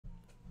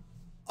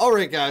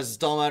Alright guys,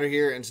 it's Matter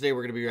here, and today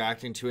we're going to be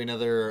reacting to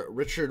another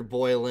Richard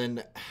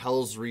Boylan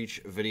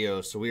Helsreach video.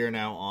 So we are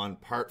now on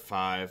part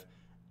 5.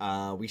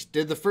 We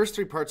did the first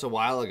 3 parts a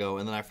while ago,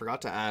 and then I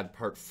forgot to add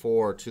part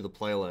 4 to the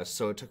playlist,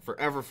 so it took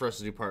forever for us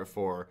to do part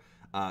 4.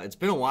 It's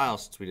been a while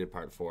since we did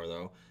part 4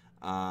 though,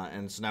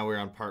 and so now we're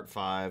on part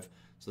 5.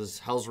 So this is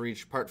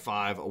Helsreach part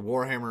 5, a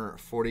Warhammer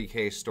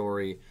 40K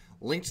story.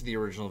 Link to the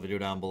original video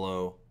down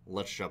below.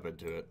 Let's jump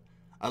into it.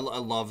 I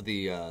love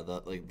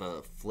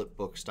the flip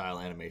book style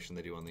animation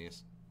they do on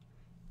these.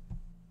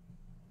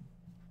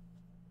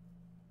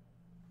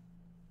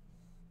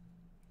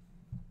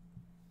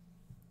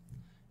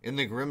 In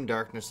the grim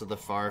darkness of the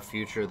far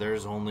future,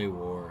 there's only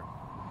war.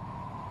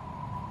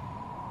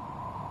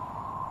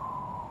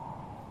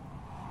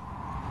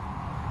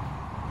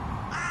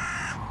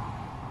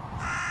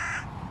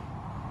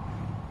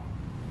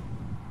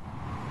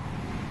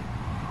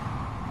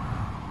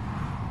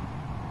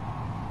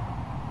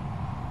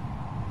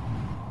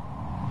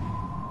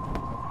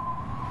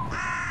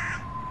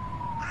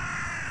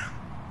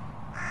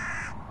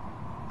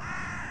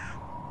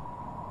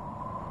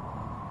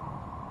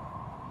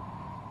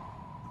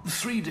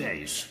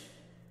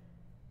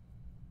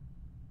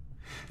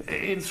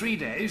 In 3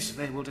 days,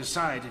 they will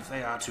decide if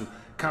they are to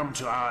come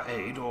to our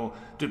aid or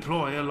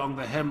deploy along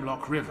the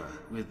Hemlock River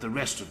with the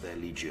rest of their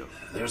legion.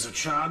 There's a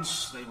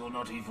chance they will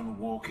not even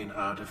walk in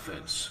our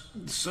defense.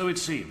 So it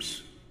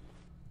seems.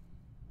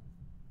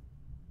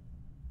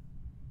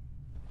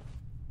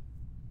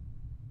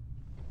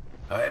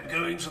 I am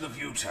going to the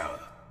view tower.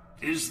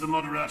 Is the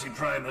Moderati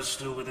Primus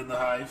still within the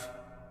hive?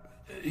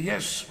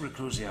 Yes,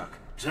 Reclusiac.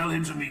 Tell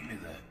him to meet me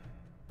there.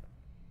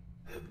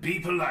 Be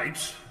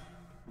polite,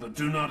 but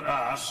do not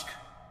ask.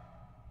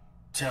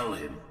 Tell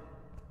him.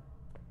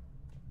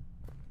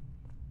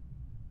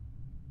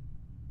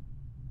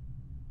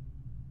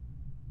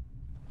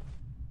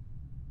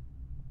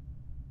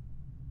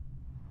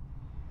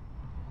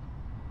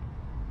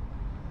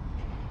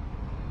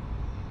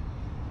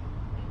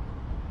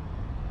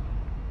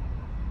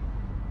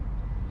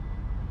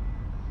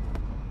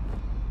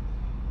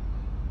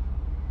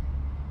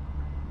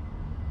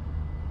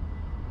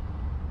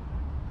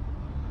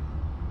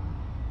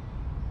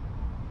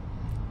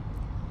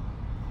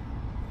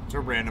 It's a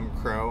random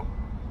crow.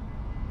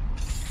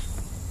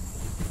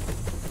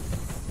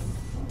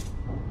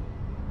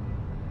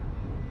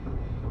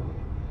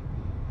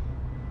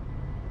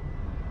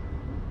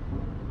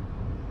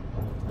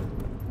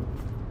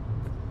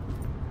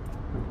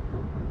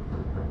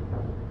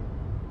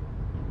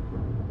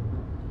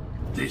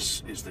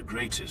 This is the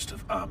greatest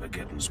of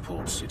Armageddon's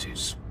port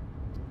cities.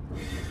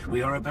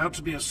 We are about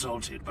to be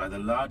assaulted by the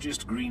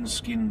largest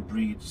green-skinned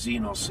breed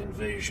Xenos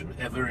invasion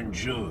ever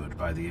endured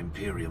by the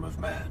Imperium of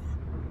Man.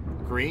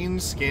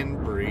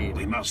 Green-skinned breed.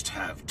 We must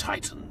have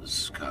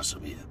Titans,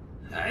 Casimir.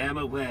 I am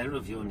aware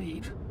of your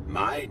need.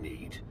 My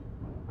need.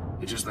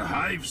 It is the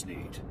Hive's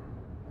need.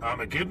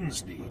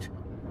 Armageddon's need.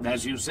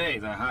 As you say,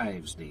 the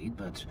Hive's need,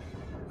 but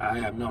I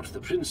am not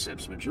the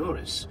Princeps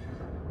Majoris.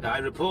 I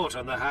report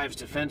on the Hive's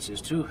defenses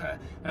to her,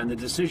 and the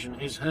decision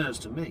is hers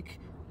to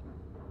make.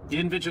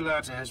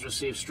 Invigilata has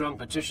received strong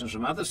petitions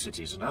from other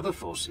cities and other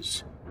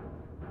forces.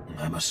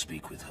 I must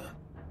speak with her.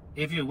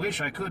 If you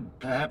wish, I could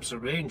perhaps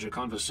arrange a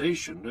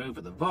conversation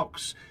over the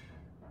Vox.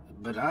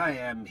 But I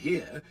am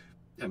here,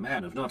 a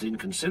man of not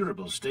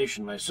inconsiderable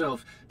station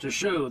myself, to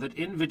show that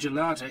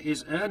Invigilata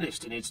is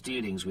earnest in its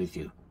dealings with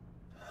you.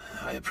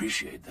 I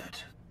appreciate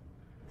that.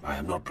 I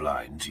am not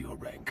blind to your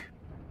rank.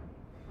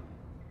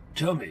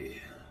 Tell me,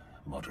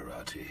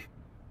 Moderati,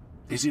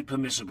 is it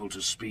permissible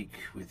to speak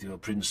with your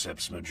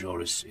Princeps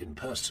Majoris in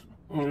person?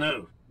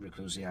 No,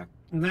 Reclusiac.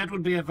 That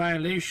would be a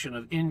violation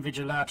of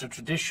Invigilata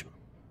tradition.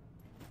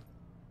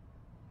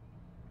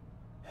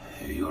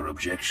 Your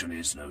objection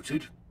is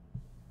noted,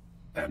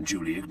 and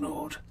duly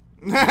ignored.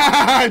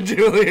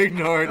 Duly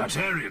ignored.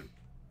 Artarian,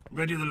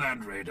 ready the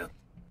Land Raider.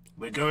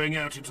 We're going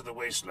out into the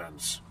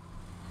wastelands.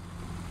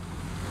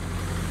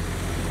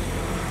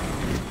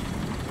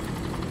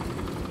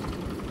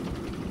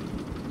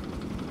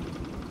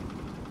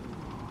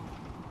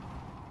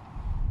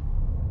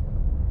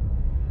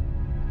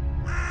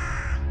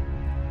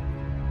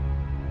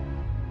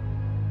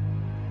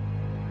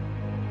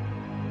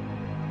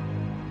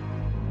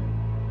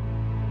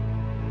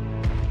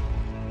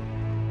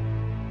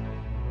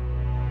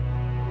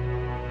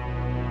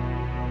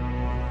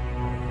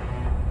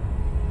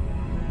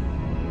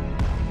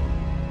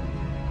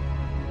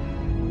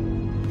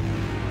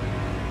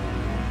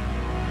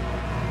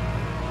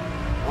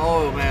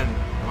 Oh man,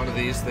 one of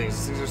these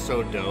things. These things are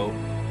so dope.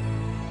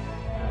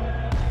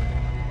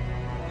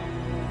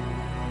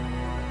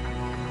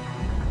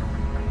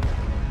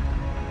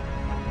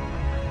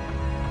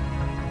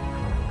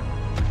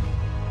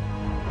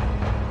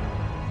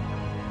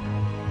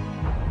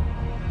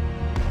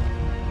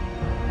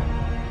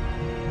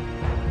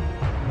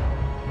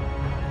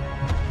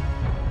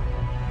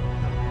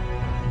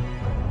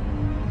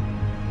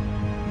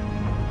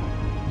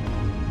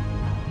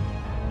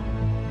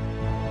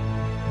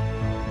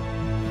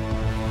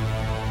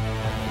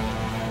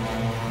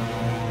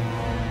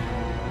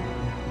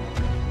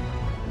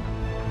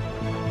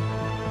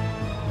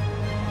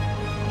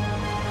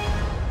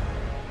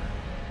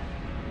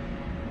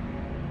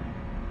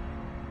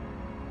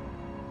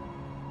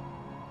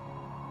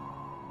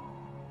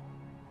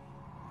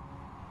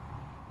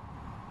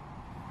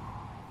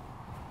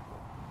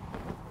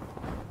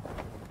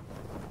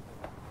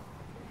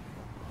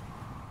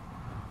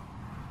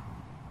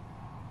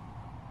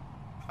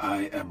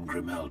 I am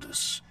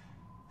Grimaldus,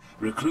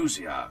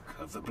 Reclusiarch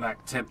of the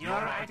Black Temple. Your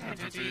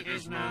identity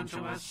is known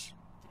to us.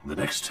 The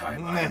next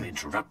time I am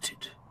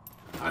interrupted,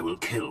 I will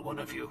kill one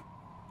of you.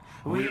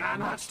 We are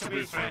not to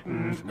be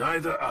threatened.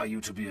 Neither are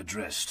you to be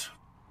addressed.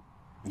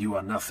 You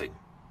are nothing.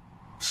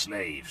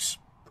 Slaves,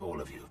 all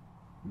of you.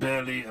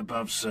 Barely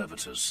above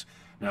servitors.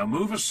 Now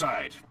move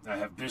aside. I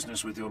have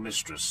business with your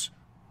mistress.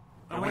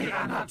 We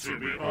are not to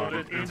be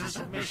ordered into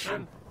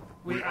submission.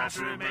 We are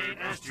to remain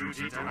as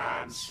duty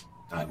demands.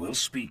 I will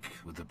speak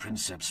with the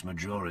Princeps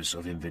Majoris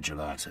of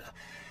Invigilata,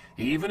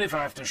 even if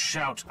I have to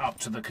shout up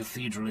to the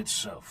cathedral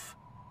itself.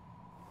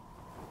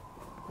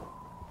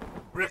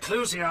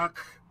 Reclusiarch,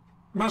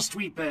 must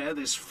we bear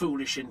this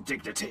foolish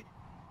indignity?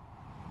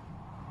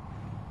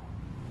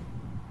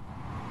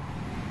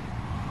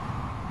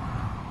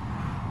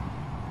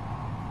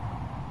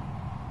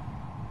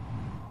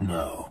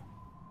 No.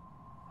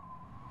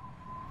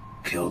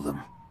 Kill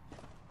them.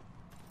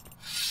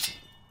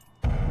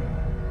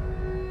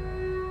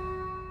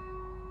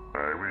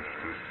 I wish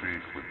to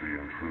speak with the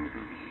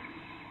intruders.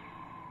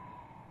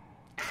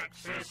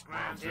 Access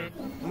granted.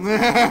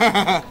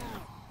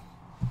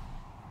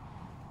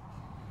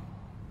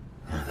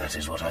 That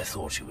is what I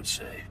thought you would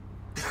say.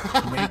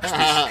 Make this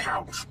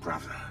count,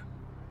 brother.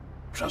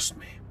 Trust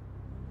me.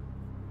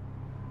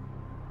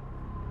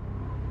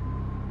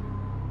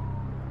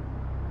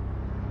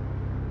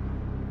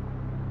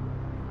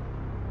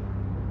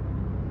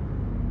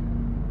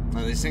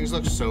 Oh, these things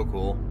look so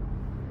cool.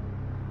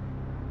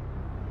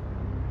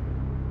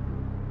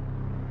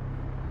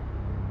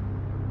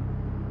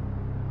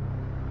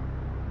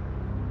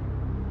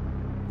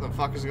 What the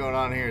fuck is going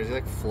on here? Is he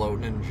like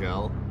floating in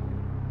gel?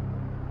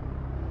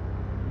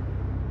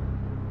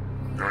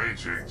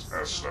 Greetings,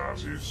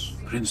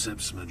 Astartes.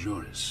 Princeps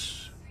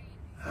Majoris.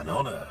 An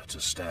honor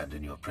to stand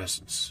in your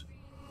presence.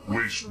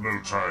 Waste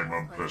no time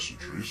on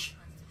pleasantries.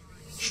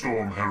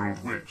 Storm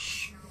Herald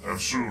waits,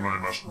 and soon I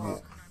must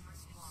walk.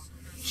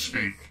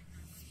 Speak.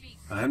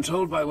 I am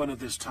told by one of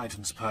this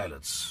Titan's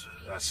pilots,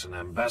 as an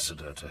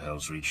ambassador to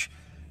Helsreach,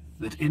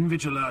 that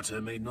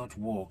Invigilata may not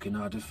walk in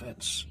our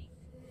defense.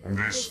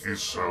 This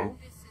is so.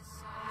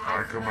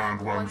 I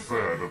command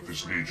 1/3 of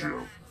this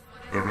legio.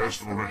 The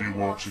rest already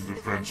walks in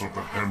defense of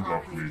the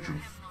Hemlock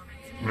Legion.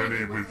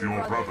 Many with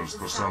your brothers,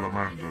 the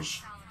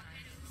Salamanders.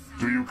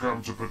 Do you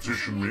come to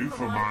petition me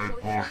for my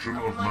portion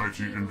of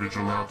mighty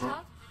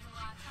Invigilata?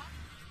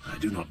 I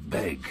do not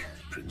beg,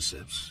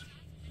 Princeps.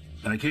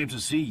 I came to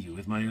see you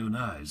with my own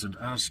eyes and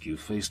ask you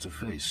face to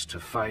face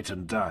to fight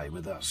and die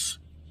with us.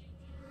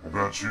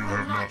 But you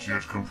have not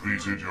yet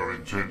completed your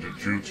intended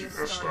duty,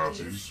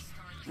 Astartes.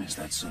 Is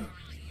that so?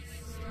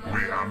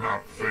 We are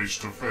not face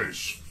to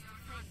face.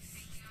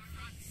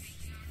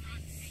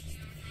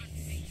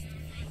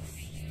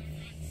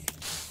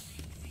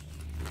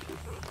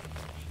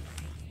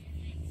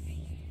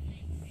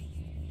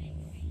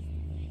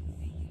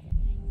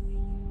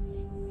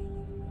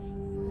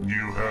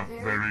 You have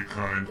very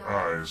kind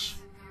eyes.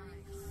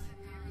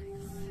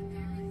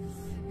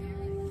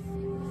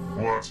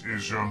 What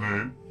is your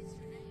name?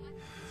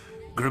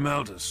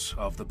 Grimaldus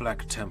of the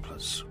Black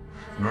Templars.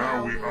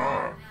 Now we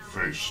are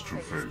face to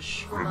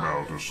face,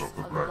 Grimaldus of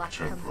the Black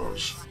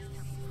Templars.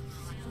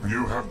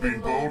 You have been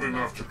bold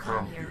enough to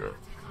come here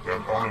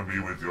and honor me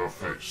with your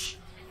face.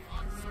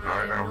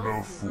 I am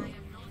no fool.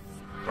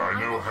 I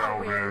know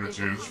how rare it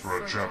is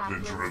for a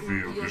chaplain to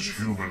reveal his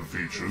human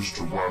features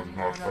to one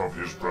not of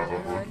his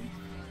brotherhood.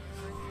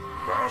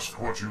 Ask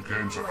what you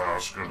came to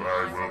ask, and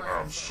I will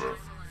answer.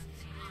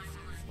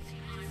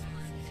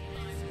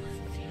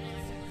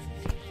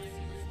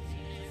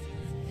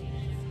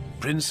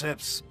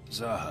 Princeps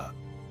Zaha,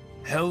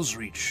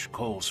 Helsreach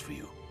calls for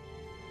you.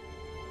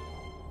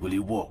 Will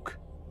you walk?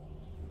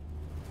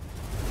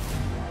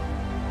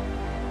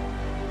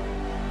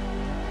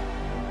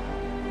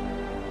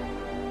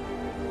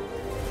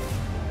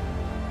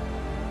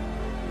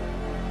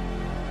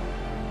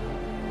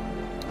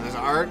 This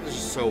art is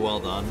just so well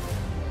done.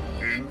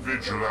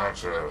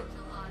 Invigilata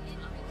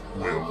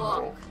will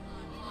walk.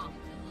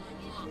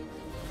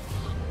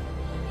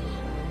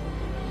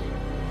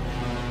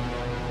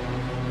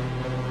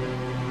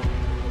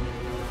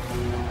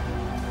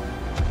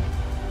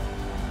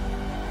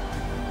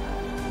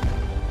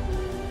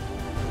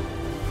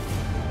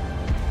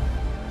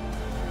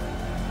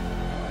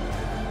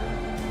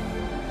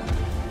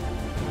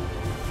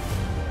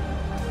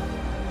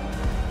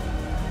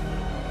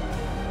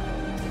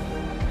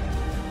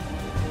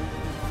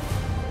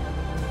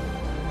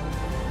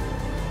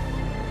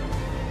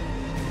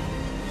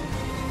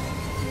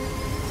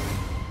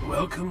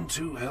 Welcome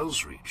to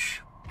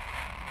Helsreach.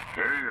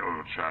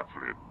 Hail,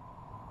 chaplain.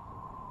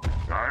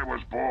 I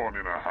was born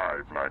in a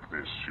hive like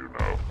this, you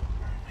know.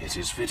 It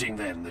is fitting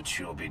then that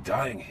you'll be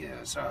dying here,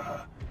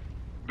 Zaha.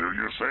 Do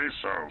you say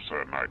so,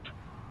 Sir Knight?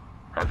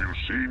 Have you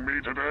seen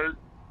me today?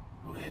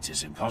 It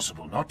is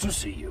impossible not to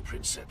see you,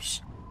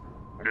 Princeps.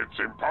 It's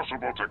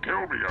impossible to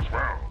kill me as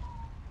well.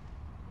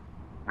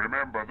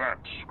 Remember that,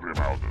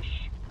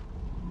 Grimaldus.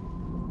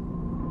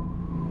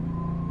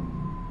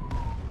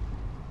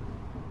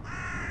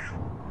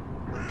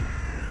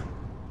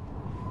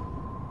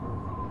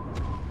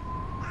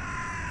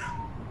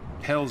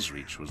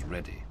 Helsreach was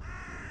ready.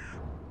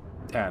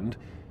 And,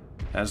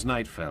 as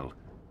night fell,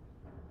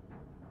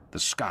 the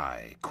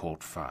sky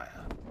caught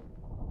fire.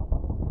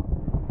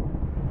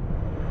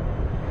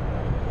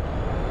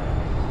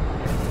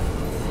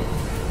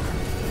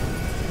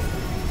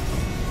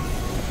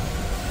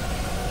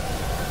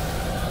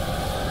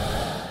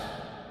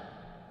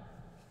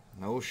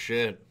 No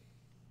shit.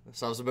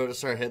 Stuff's about to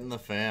start hitting the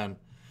fan.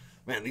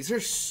 Man, these are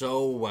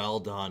so well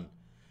done.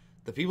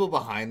 The people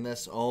behind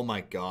this, oh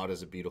my god,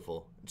 is it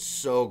beautiful. It's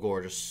so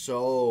gorgeous.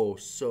 So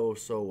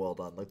well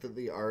done. Like,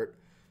 the art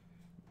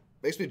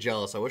makes me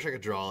jealous. I wish I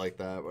could draw like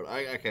that, but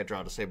I can't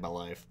draw to save my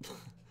life.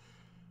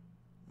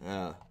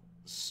 Yeah,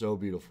 so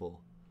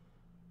beautiful.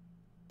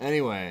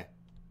 Anyway,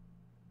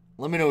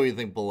 let me know what you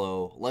think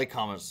below. Like,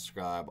 comment,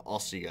 subscribe. I'll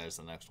see you guys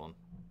in the next one.